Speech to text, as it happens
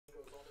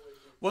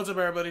What's up,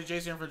 everybody?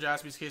 Jason here for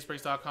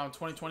JaspysCaseBreaks.com.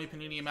 2020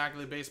 Panini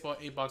Immaculate Baseball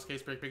 8-box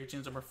case break.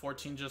 Pikachu's number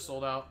 14 just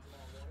sold out.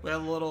 We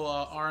have a little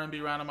R&B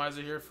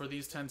randomizer here for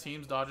these 10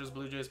 teams: Dodgers,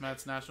 Blue Jays,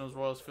 Mets, Nationals,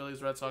 Royals,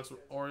 Phillies, Red Sox,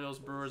 Orioles,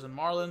 Brewers, and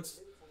Marlins.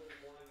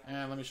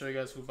 And let me show you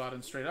guys who bought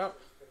in straight up.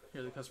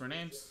 Here are the customer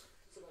names.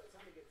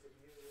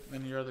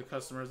 And here are the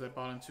customers that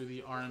bought into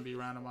the R&B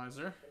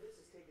randomizer.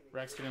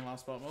 Rex getting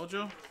Lost Spot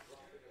Mojo.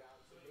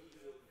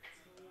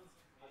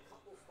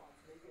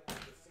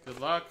 Good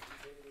luck.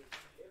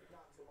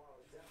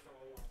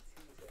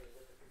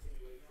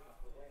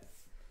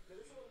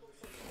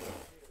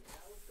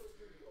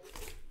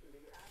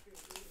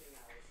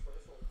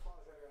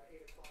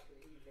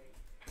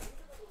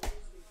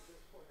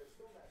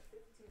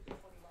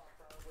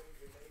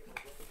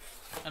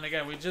 And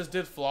again, we just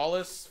did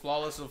Flawless.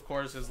 Flawless, of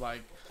course, is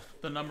like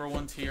the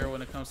 #1 tier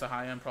when it comes to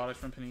high-end products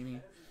from Panini.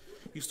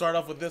 You start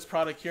off with this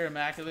product here,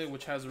 Immaculate,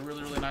 which has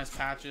really, really nice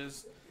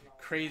patches,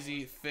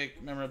 crazy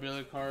thick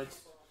memorabilia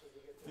cards.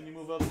 Then you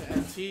move up to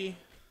NT,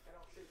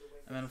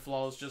 and then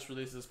Flawless just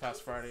released this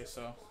past Friday,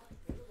 so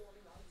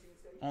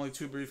only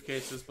 2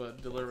 briefcases,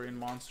 but delivering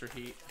monster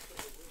heat.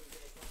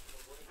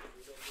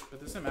 But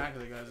this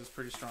Immaculate, guys, is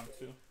pretty strong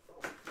too.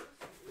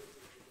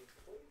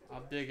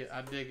 I'll dig it.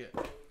 I dig it.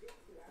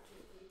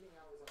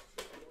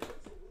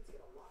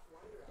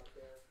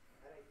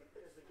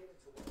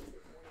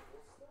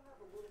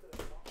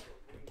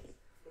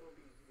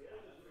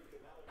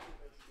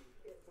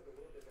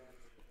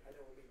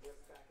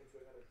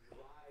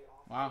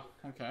 Wow,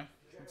 okay.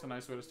 That's a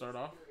nice way to start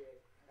off.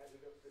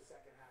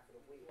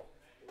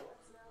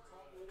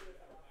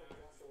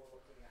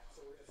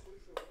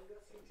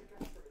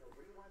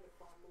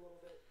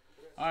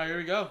 Alright, here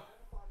we go.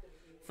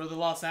 For the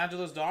Los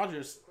Angeles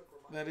Dodgers,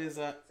 that is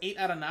 8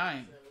 out of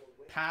 9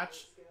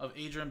 patch of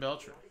Adrian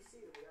Beltre.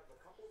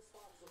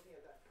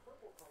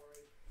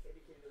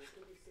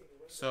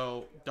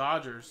 So,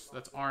 Dodgers,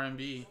 that's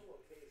R&B.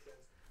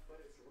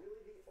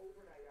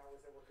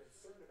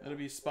 It'll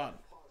be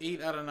spot 8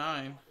 out of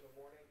 9.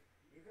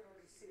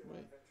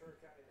 Wait.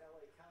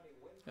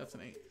 That's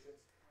an 8.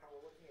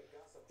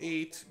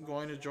 8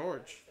 going to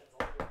George.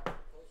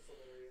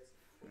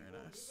 Very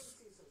nice.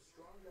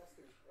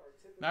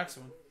 Next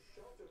one.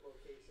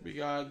 We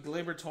got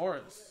Gleyber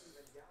Torres.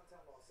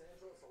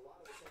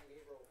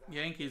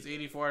 Yankees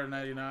 84 out of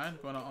 99.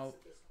 Going to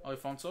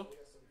Alfonso.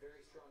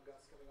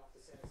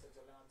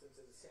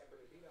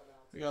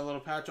 We got a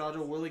little patch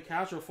auto. Willie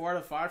Castro 4 out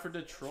of 5 for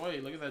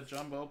Detroit. Look at that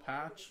jumbo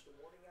patch.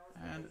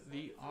 And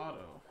the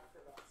auto.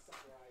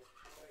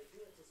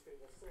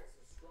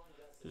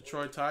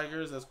 Detroit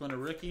Tigers, that's going to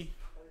Ricky.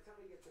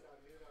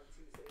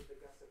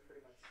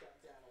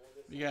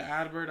 We got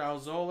Adbert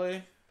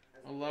Alzole,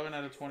 11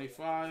 out of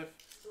 25.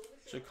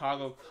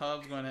 Chicago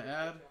Cubs going to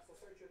Ed.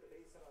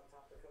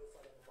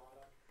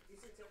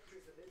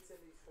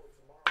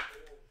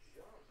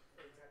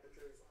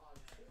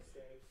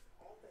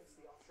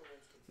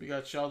 We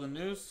got Sheldon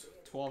Neuse,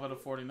 12 out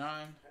of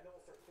 49.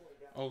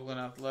 Oakland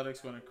Athletics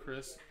going to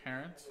Chris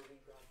Parent.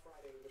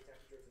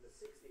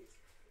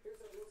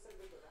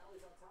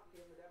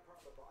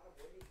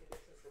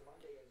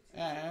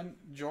 And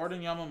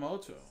Jordan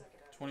Yamamoto,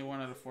 21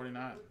 out of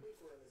 49.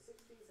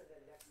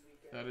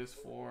 That is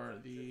for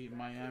the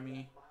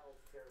Miami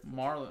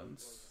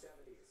Marlins.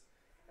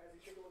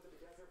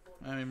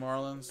 Miami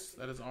Marlins,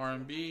 that is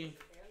R&B.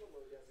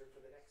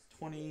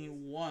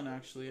 21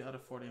 actually out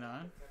of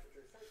 49.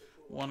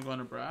 1 going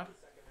to Brad.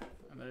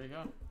 And there you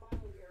go.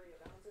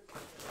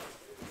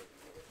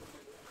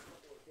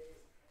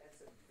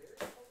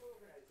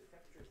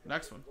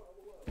 Next one.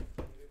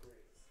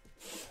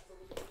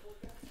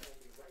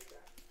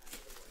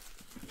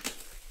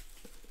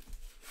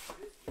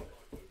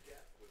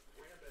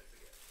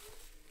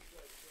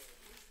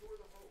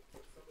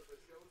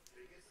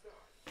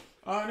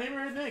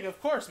 Neighborhood Nick,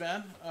 of course,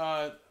 man.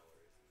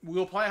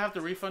 We'll probably have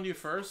to refund you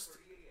first,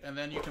 and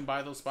then you can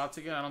buy those spots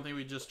again. I don't think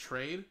we just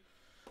trade,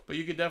 but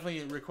you could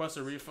definitely request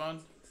a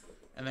refund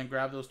and then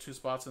grab those 2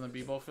 spots in the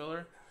B-ball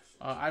filler.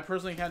 I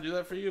personally can't do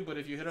that for you, but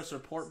if you hit a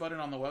support button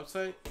on the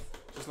website,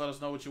 just let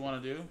us know what you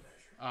want to do.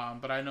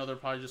 But I know they're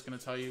probably just going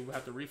to tell you we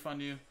have to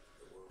refund you,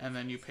 and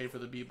then you pay for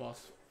the B-ball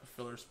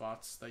filler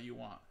spots that you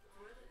want.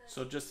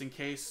 So just in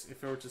case,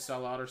 if it were to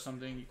sell out or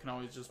something, you can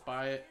always just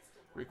buy it,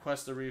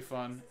 request a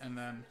refund, and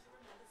then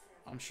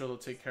I'm sure they'll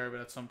take care of it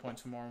at some point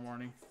tomorrow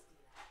morning.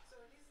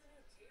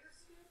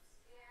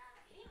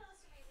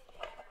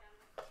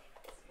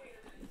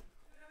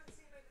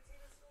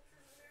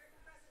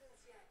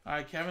 All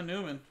right, Kevin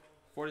Newman,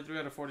 43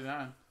 out of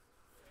 49.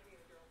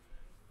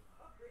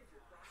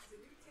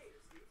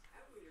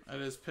 That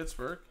is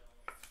Pittsburgh.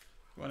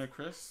 Going to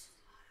Chris.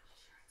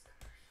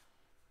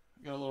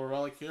 Got a little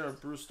relic here of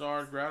Bruce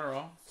Starr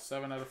Gratterall,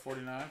 7 out of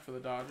 49 for the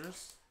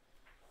Dodgers.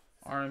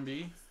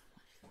 R&B,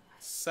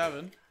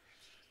 7.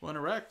 Going to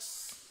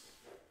Rex.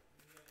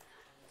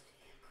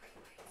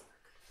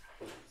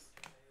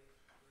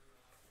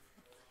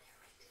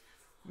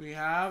 We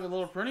have a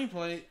little printing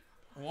plate,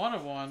 1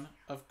 of 1,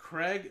 of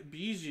Craig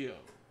Biggio.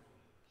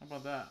 How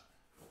about that?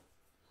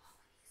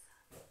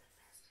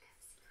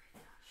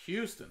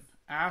 Houston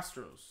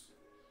Astros.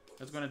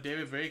 That's going to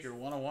David Baker,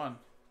 101.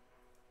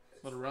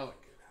 Little relic.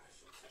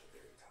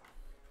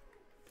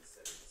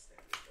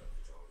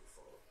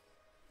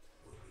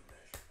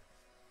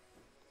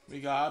 We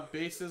got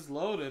bases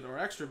loaded or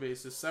extra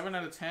bases. 7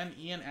 out of 10.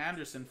 Ian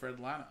Anderson for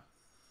Atlanta.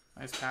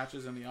 Nice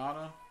patches in the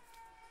auto.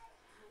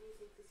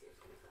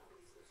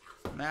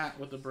 Matt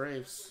with the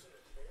Braves.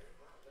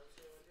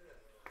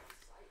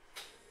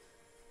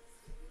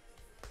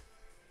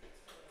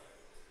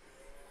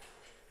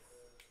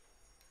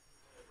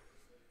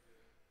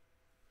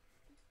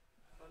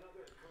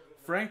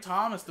 Frank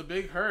Thomas, the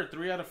big hurt.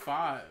 3 out of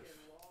 5.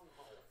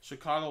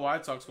 Chicago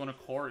White Sox going to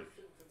Corey.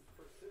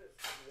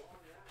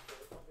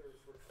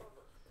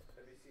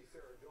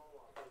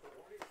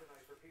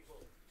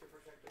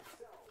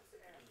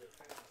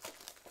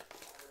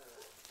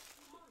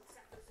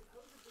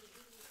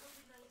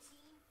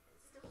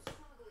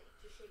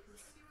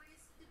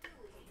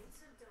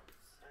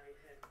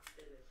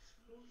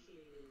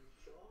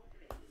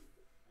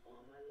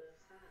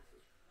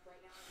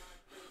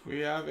 We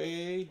have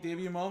a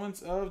debut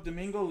moments of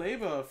Domingo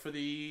Leyva for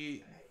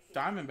the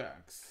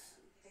Diamondbacks.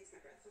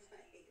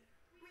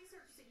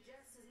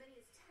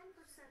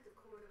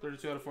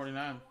 32 out of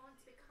 49.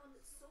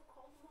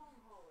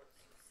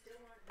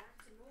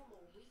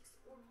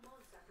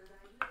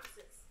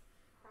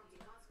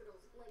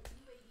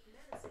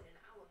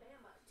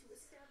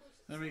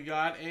 Then we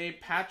got a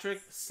Patrick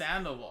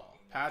Sandoval.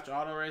 Patch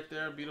auto right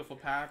there. Beautiful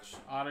patch.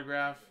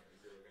 Autograph.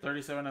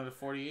 37 out of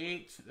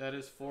 48. That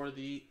is for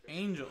the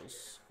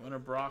Angels. Winner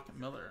Brock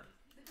Miller.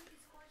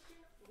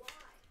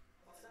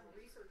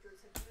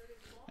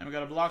 And we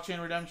got a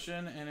blockchain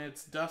redemption, and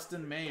it's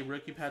Dustin May.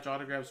 Rookie patch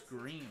autographs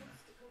green.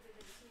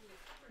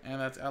 And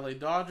that's LA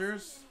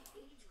Dodgers,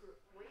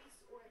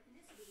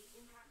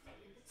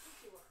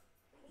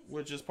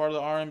 which is part of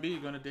the R&B.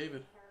 Going to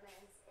David.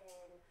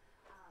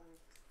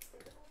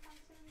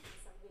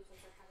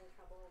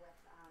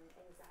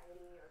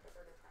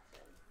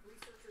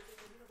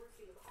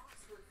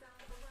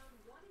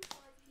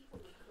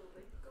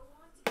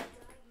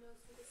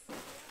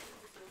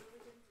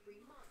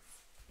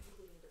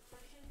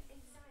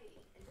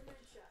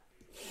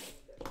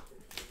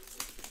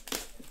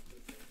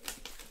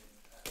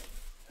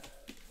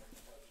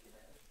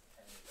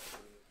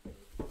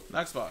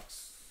 Next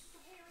box.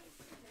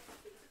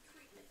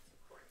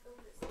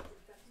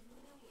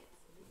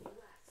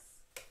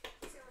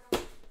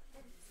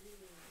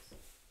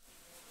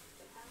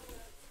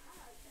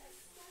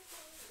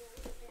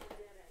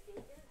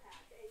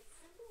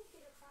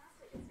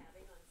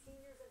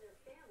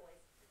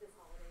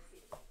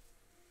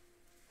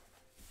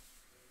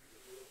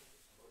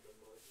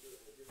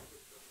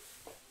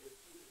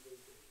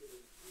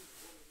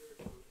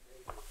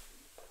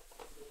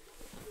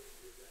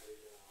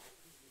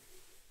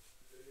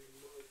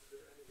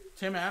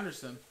 Tim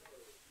Anderson,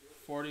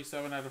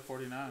 47 out of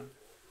 49.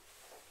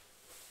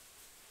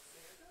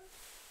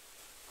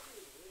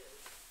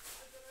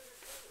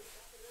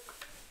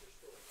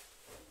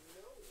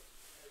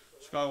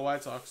 Chicago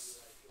White Sox.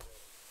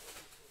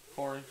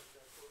 Corey.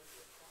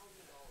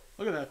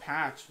 Look at that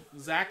patch.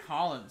 Zach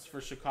Collins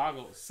for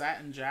Chicago.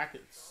 Satin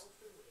Jackets.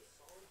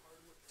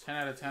 10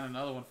 out of 10.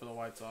 Another one for the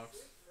White Sox.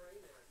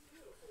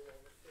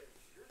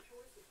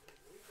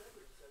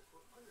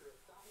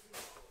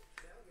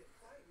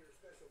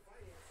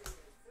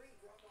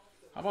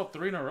 How about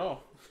 3 in a row?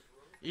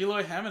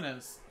 Eloy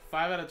Jimenez,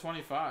 5 out of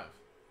 25.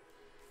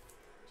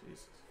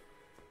 Jesus.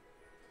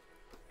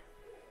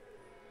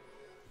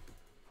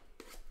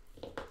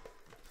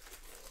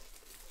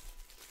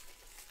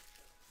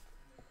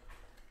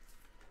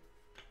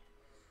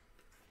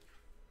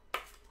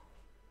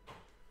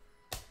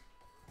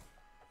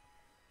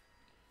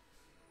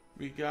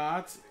 We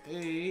got a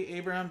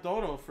Abraham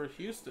Dodo for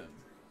Houston.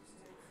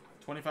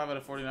 25 out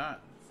of 49.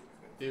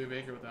 David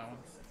Baker with that one.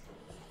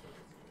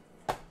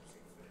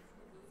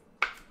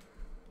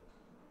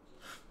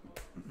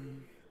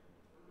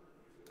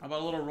 How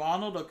about a little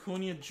Ronald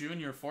Acuna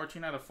Jr.,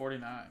 14 out of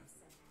 49.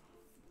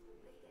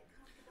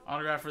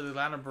 Autograph for the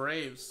Atlanta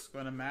Braves,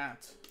 going to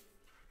Matt.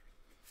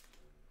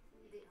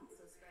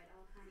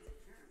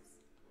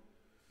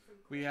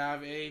 We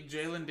have a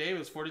Jalen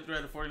Davis, 43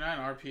 out of 49,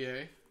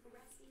 RPA.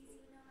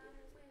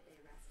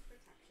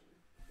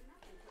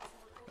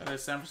 That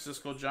is San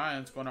Francisco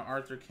Giants, going to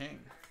Arthur King.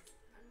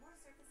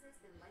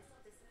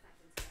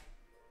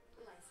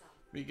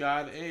 We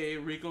got a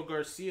Rico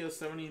Garcia,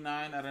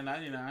 79 out of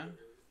 99.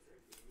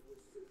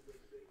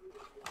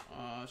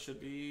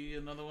 Should be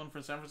another one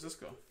from San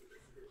Francisco.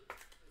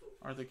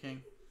 Arthur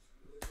King.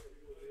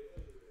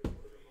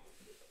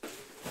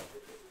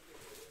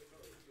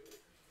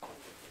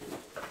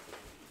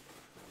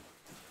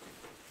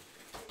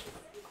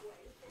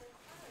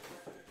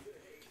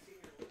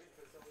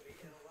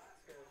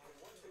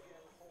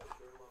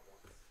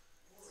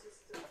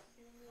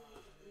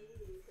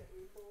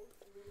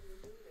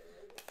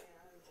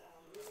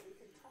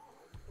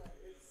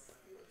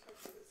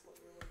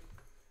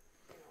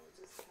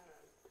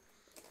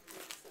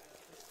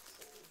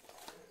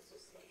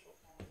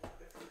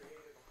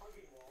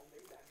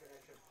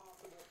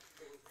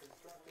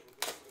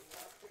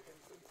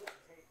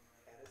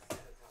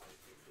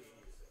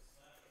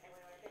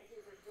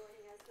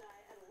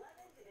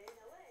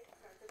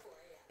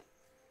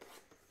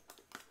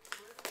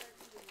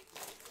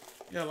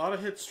 Yeah, a lot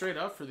of hits straight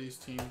up for these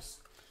teams.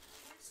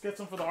 Let's get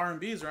some for the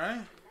R&Bs,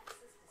 right?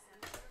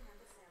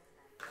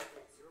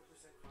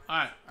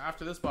 Alright,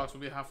 after this box,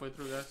 we'll be halfway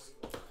through, guys.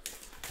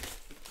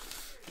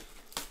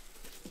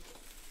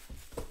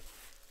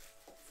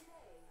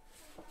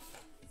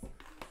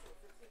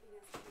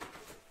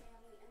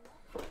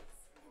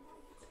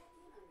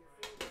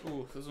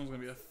 Ooh, this one's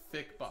going to be a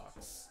thick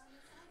box.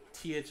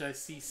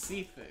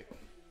 THICC thick.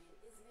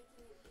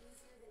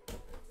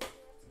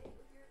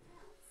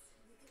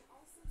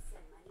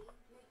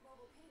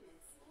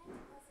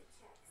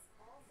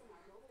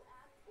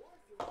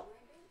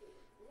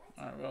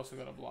 Alright, we also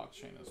got a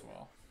blockchain as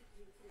well.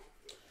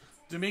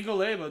 Domingo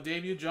Leyba,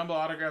 debut jumbo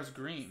autographs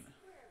green.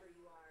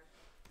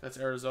 That's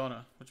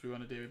Arizona, which we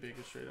went to David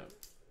Baker straight up.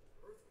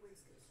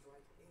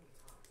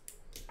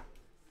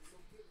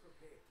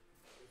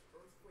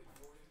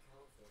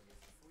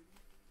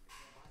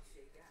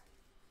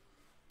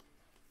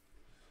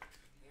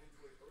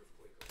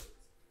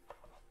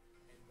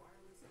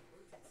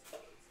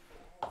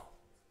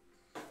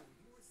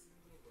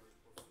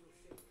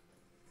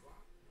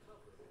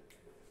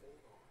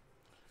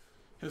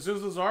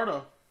 Jesus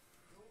Luzardo.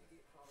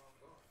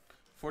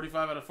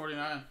 45 out of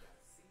 49.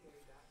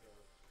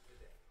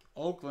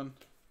 Oakland.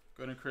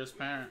 Going to Chris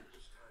Parent.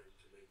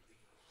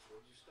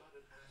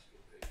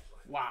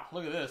 Wow,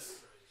 look at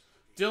this.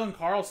 Dylan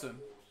Carlson.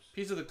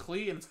 Piece of the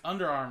cleat and it's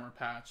Under Armour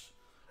patch.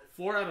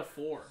 4 out of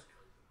 4.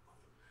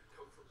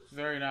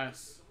 Very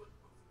nice.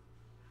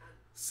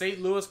 St.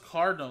 Louis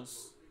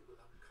Cardinals.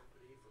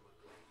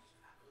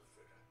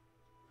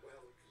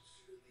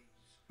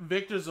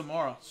 Victor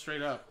Zamora.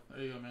 Straight up.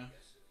 There you go, man.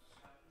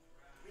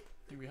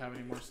 I think we have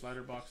any more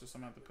slider boxes, so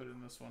I'm going to have to put it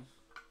in this one.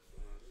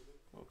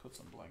 We'll put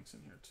some blanks in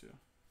here too.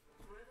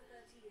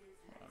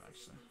 Hold on,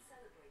 actually.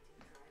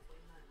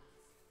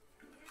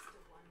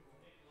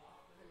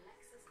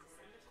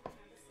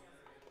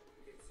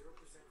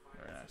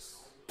 Very nice.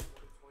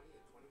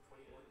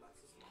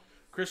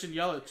 Christian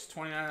Yelich,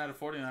 29 out of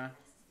 49.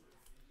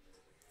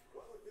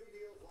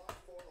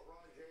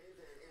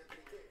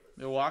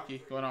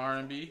 Milwaukee, going to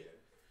R&B.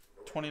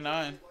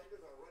 29.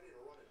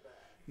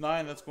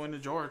 9, that's going to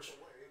George.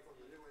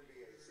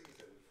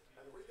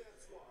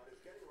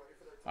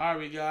 Alright,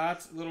 we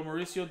got little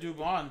Mauricio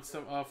Dubon,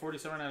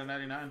 47 out of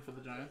 99 for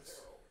the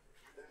Giants.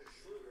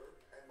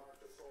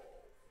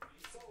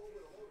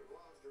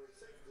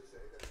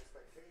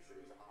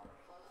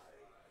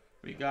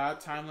 We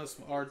got timeless,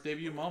 or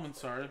debut moment,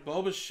 sorry.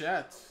 Bo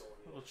Bichette.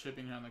 Little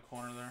chipping here in the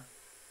corner there.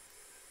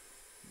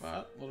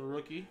 But, little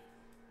rookie.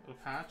 Little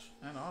patch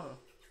and auto.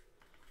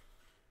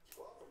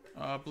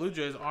 Blue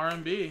Jays,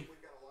 R&B.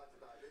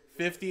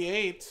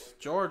 58.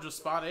 George with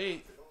spot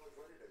 8.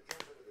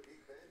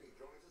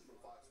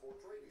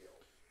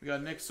 We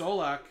got Nick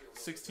Solak,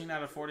 16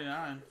 out of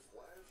 49.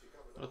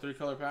 Little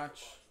 3-color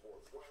patch.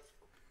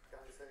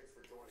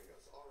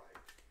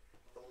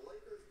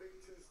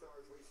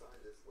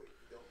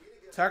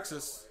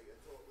 Texas.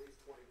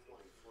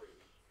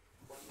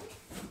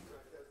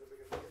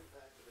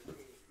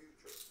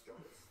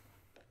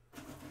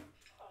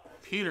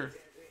 Peter.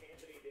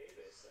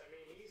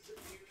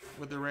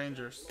 With the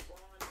Rangers.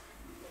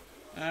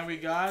 And we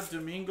got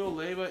Domingo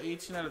Leyba,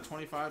 18 out of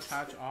 25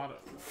 patch auto.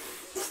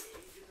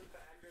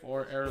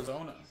 For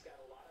Arizona.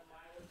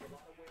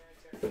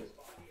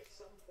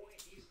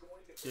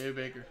 David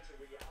Baker.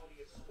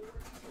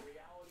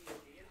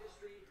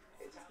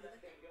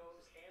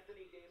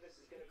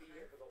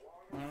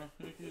 I don't know.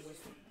 You can use this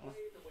one. Oh.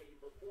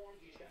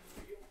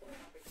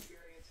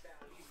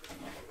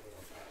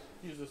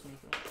 Use this one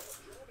if you want.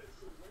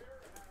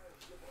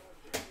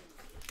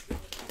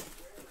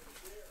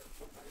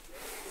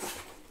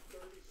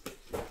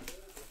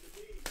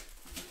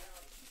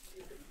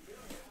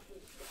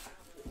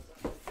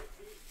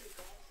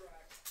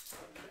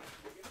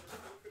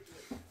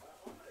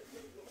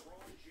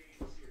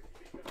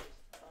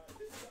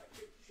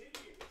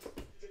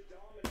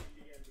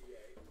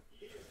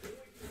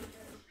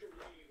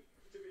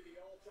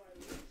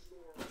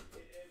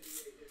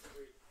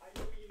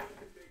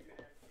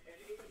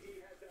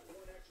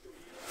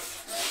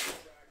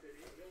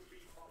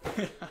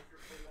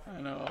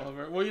 I know,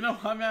 Oliver. Well, you know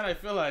what, man? I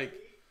feel like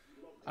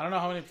I don't know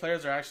how many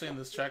players are actually in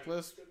this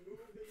checklist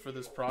for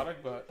this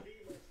product, but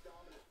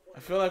I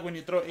feel like when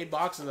you throw 8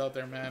 boxes out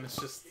there, man, it's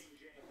just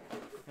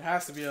it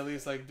has to be at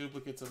least like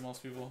duplicates of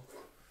most people.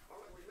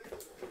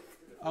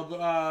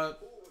 Adalberto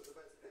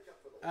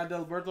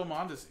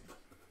Mondesi.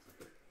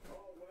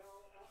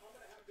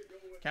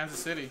 Kansas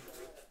City.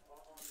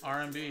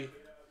 R&B.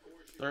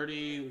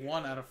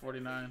 31 out of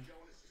 49.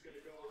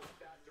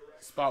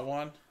 Spot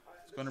 1.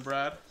 It's going to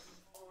Brad.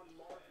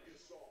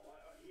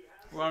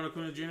 Ronald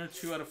Acuna Jr.,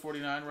 2 out of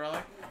 49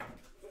 relic.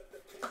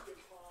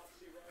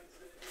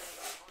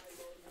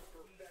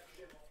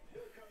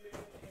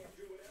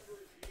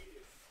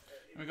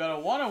 We got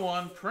a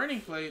 1/1 printing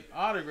plate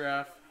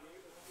autograph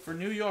for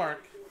New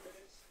York.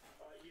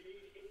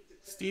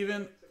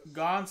 Steven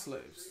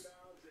Gonslaves.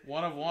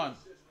 1/1.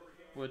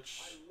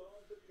 Which,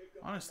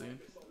 honestly,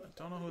 I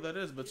don't know who that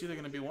is, but it's either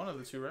going to be one of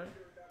the two, right?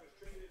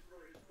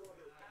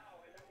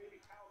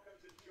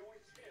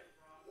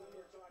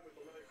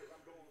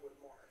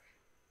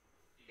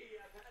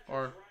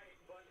 Or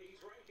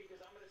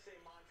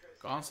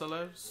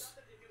Gonzalez.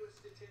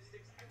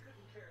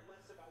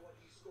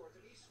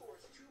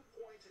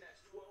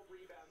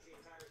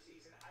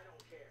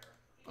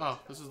 Oh,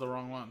 this is the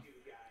wrong one.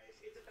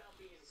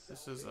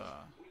 This is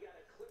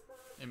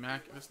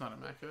Immaculate. It's not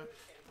Immaculate.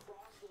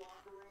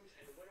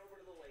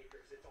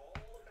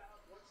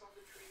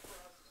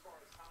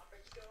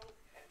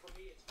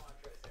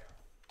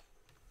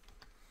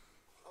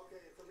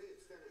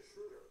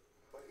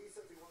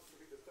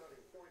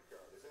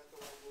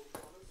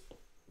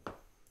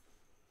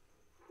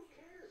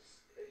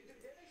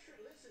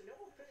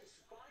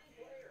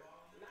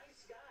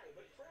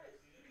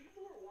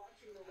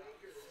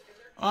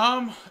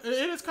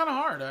 It is kind of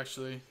hard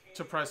actually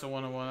to price a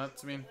 101.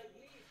 That's, I mean,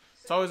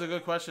 it's always a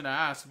good question to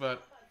ask,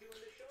 but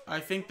I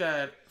think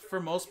that for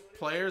most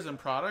players and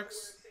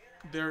products,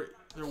 there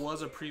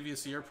was a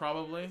previous year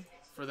probably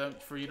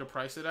for you to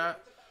price it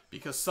at,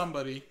 because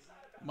somebody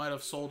might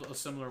have sold a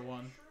similar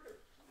one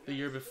the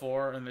year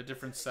before in a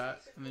different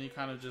set, and then you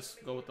kind of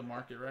just go with the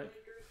market, right?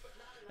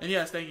 And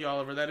yes, thank you,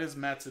 Oliver. That is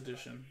Mets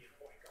edition.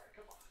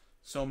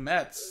 So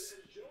Mets,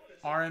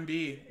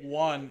 R&B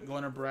 1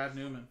 going to Brad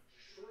Newman.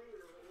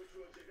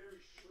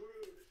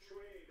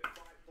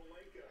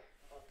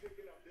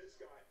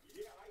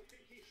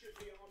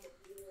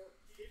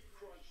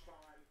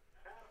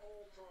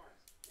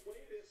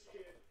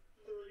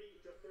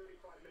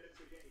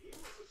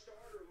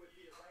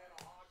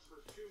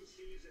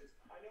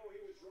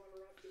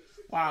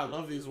 Wow, I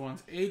love these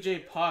ones.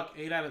 AJ Puck,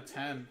 8 out of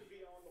 10.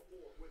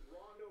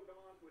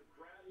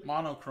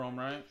 Monochrome,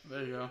 right?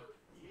 There you go.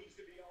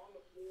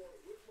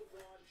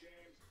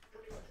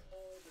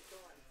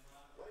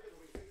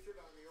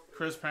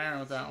 Chris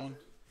Parent with that one.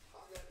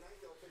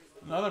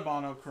 Another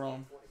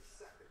monochrome.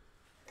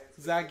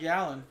 Zach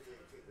Gallen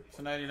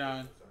to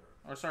 99.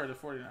 Or sorry, to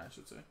 49, I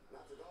should say.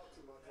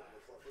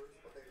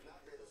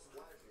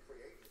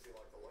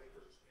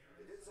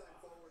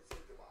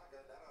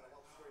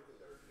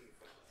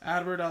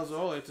 Adbert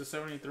Alzolay to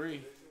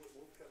 73.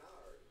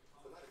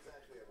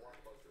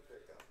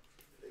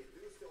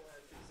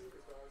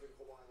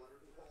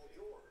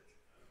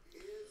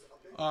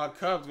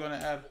 Cubs going to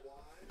add.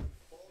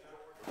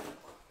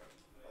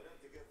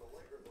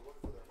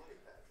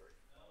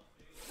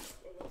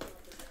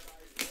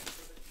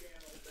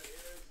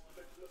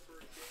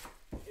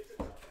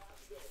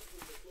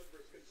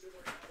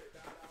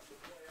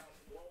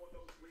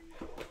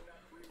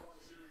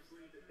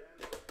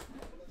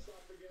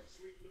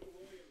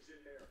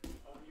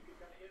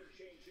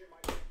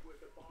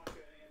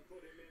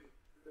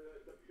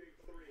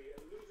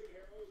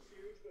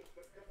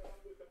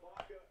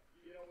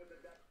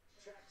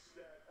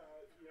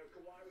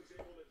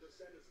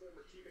 Send his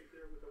former teammate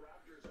there with the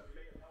Raptors that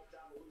may have helped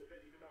out a little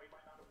bit, even though he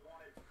might not have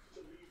wanted to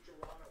leave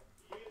Toronto.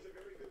 He is a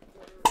very good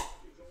player.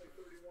 He's only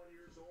 31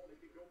 years old. He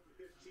can go for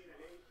 15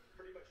 and 8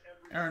 pretty much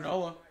every Aaron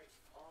Ola.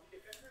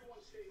 If everyone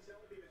stays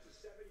healthy, it's a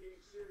 7-game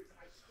series.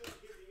 I still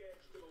give the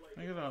edge to the Lakers.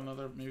 I get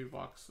another maybe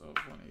box of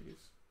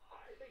 180s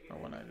or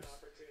 190s.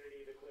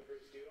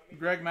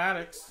 Greg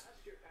Maddux.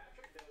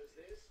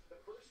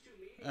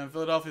 And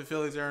Philadelphia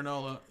Phillies Aaron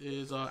Ola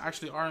is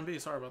actually R&B.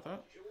 Sorry about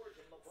that.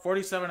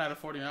 47 out of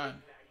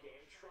 49.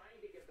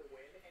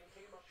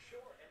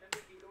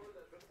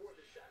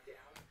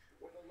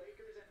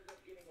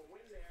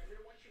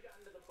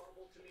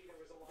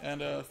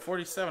 And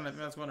 47, I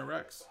think that's going to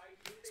Rex.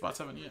 Spot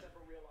 7, yeah.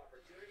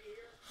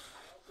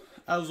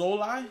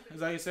 Alzolay, is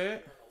that how you say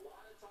it?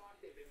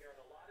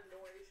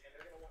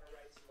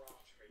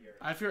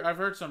 I've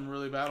heard some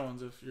really bad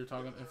ones. If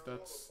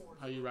that's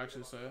how you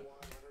actually say it.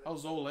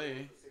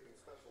 Alzolay.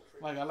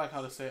 I like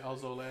how to say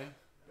Alzolay.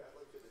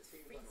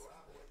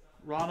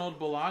 Ronald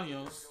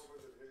Bolaños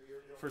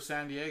for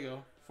San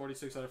Diego,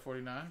 46 out of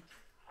 49.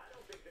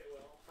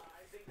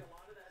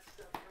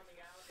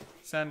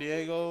 San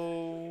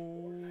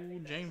Diego,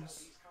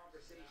 James.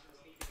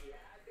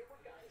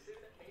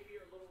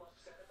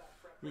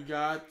 We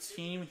got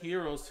Team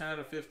Heroes, 10 out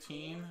of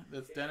 15.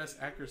 That's Dennis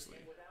Eckersley.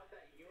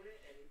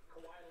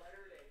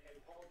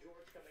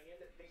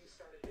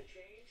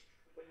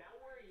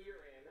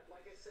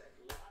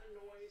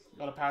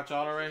 Got a patch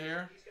auto right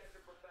here.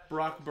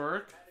 Brock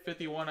Burke,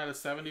 51 out of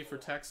 70 for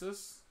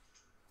Texas.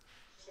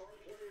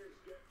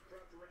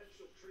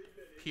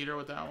 Peter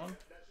with that one.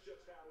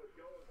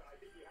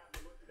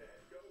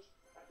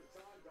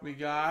 We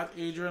got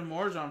Adrian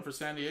Morjon for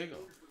San Diego.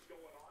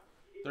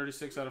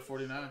 36 out of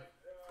 49.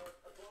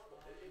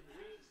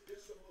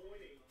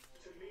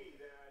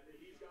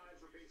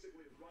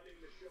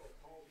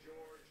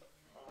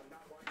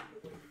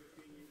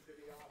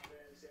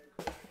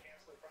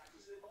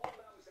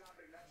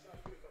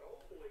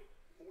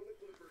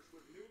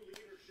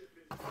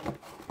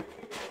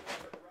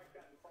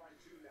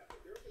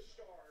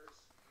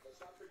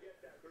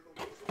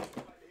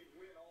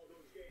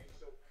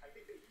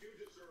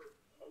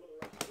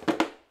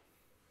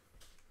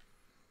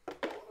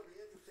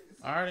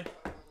 Alrighty.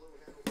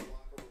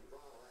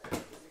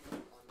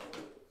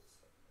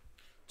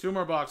 2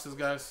 more boxes,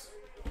 guys.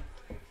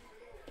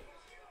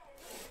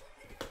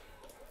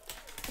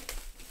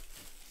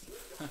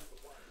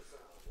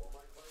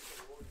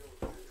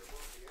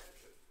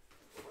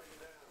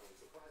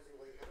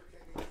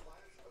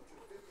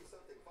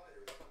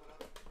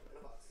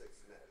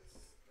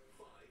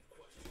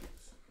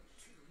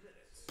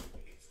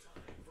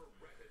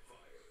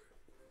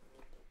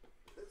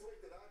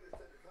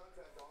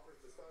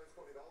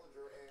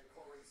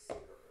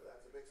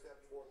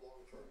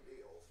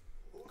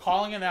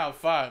 Calling it out,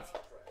 5.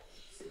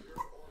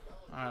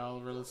 Alright,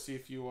 Oliver, let's see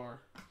if you are.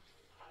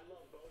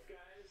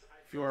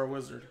 If you are a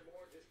wizard.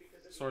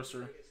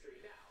 Sorcerer.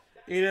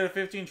 8 out of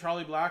 15,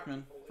 Charlie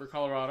Blackmon for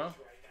Colorado.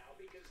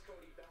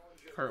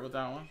 Kurt with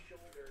that one.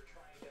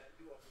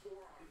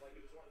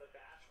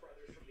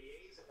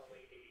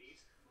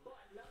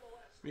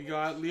 We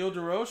got Leo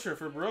DeRocher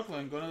for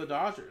Brooklyn going to the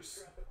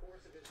Dodgers.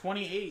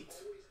 28.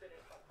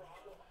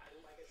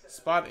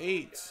 Spot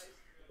 8.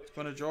 It's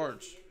going to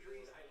George.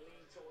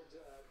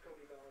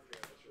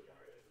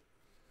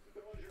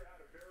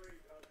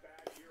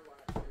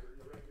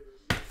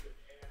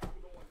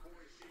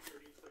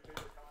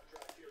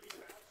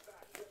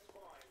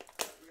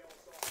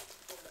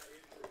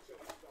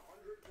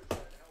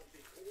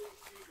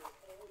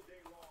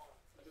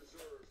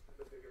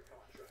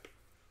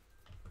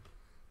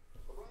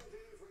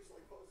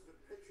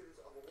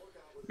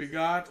 We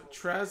got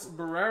Tres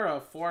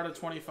Barrera, 4 out of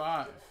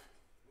 25.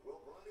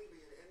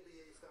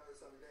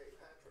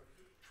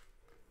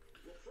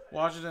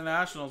 Washington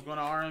Nationals going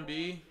to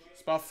R&B.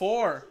 Spot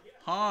 4,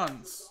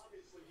 Hans.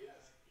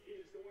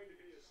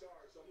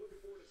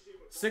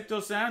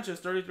 Sicto Sanchez,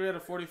 33 out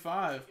of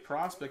 45.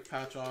 Prospect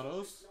patch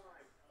autos.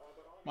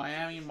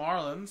 Miami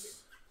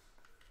Marlins.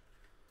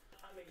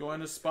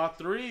 Going to spot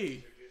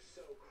 3.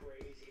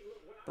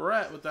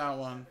 Brett with that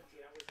one.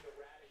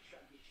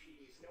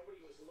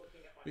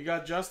 We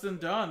got Justin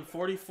Dunn,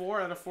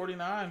 44 out of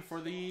 49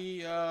 for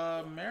the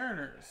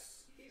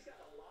Mariners.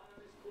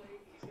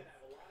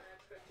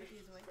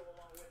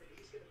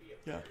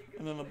 Yeah,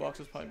 and then the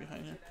box is probably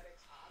behind here.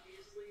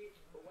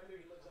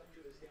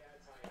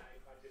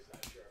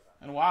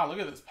 And wow, look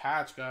at this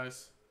patch,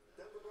 guys.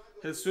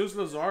 Jesus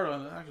Luzardo,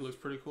 and that actually looks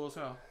pretty cool as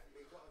hell.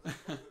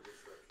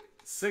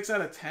 6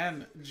 out of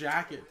 10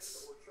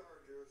 Jackets.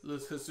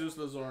 Jesus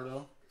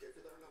Luzardo.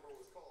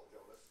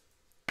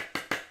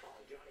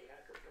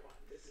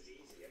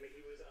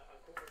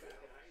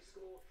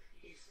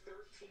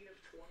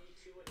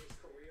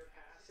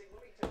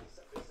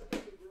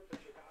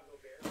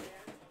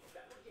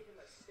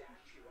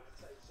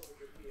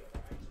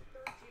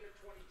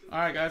 All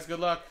right, guys. Good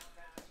luck.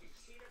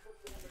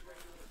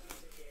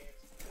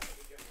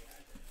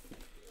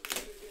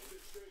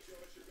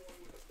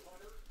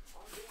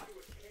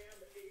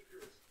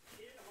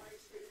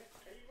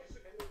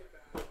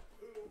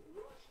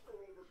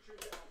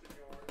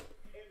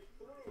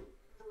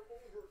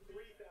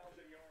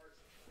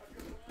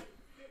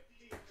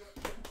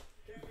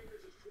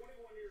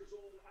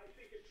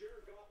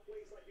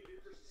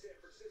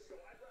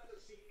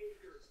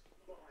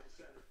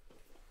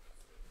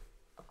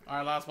 All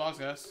right, last box,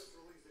 guys.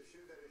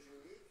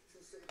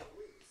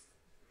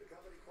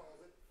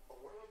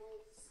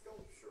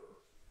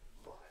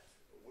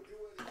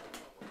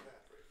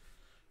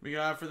 We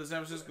got for the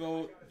San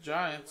Francisco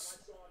Giants,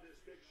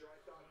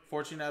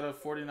 14 out of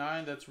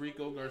 49. That's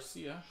Rico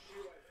Garcia.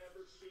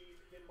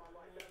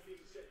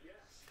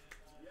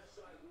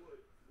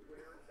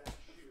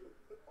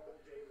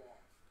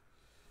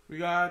 We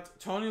got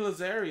Tony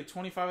Lazzeri,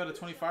 25 out of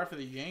 25 for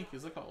the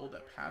Yankees. Look how old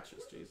that patch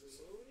is, Jesus.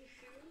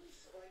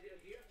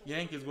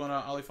 Yankees going to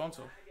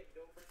Alifonso.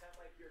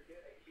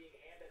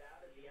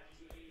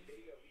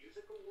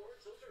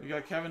 We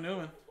got Kevin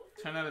Newman,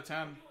 10 out of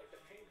 10.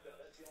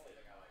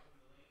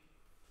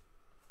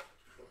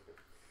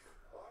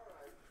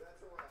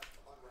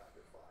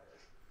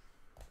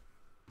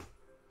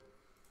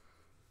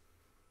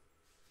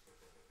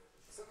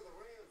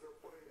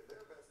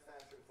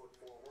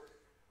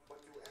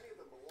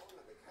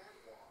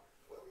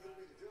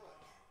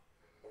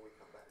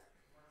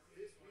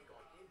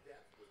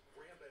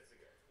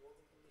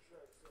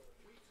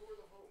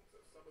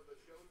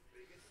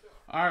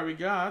 All right, we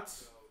got,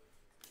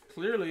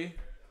 clearly,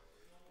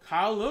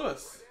 Kyle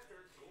Lewis.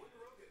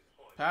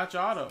 Patch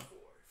auto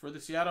for the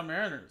Seattle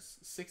Mariners.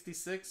 60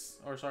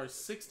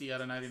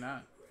 out of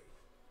 99.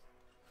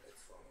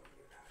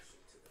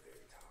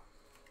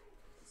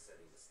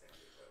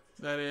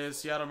 That is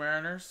Seattle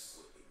Mariners.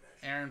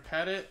 Aaron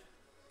Pettit.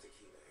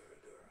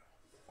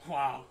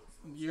 Wow.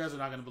 You guys are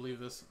not going to believe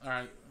this. All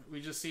right, we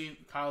just seen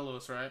Kyle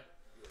Lewis, right?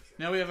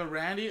 Now we have a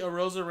Randy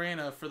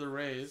Arozarena for the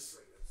Rays.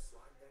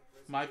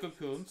 Michael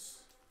Kuntz.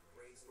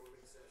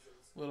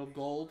 Little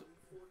gold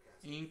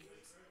ink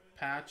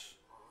patch.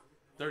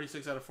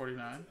 36 out of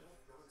 49.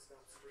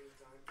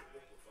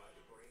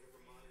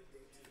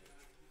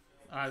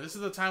 Alright, this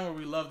is the time where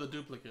we love the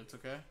duplicates,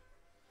 okay?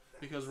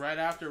 Because right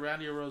after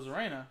Randy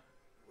Arozarena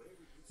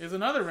is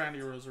another Randy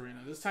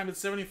Arozarena. This time it's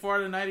 74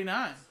 out of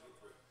 99.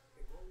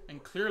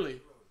 And clearly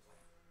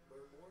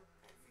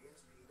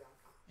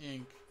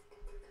ink.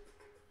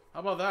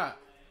 How about that?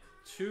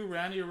 2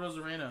 Randy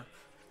Arozarena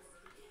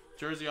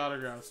jersey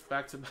autographs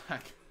back to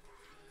back.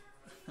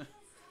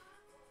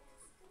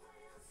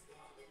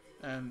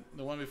 And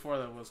the one before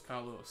that was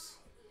Kyle Lewis.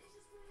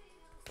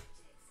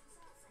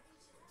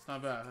 It's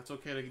not bad. It's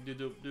okay to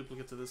do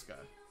duplicates of this guy.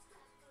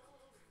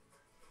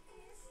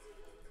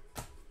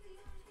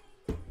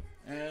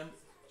 And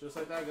just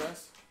like that,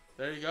 guys.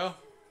 There you go.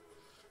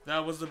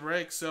 That was the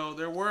break. So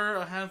there were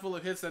a handful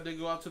of hits that did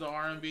go out to the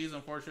R&Bs.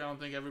 Unfortunately, I don't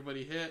think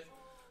everybody hit.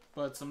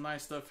 But some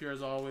nice stuff here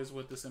as always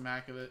with this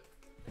Immaculate.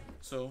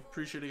 So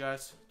appreciate it,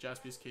 guys.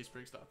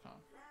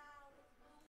 JaspysCaseBreaks.com.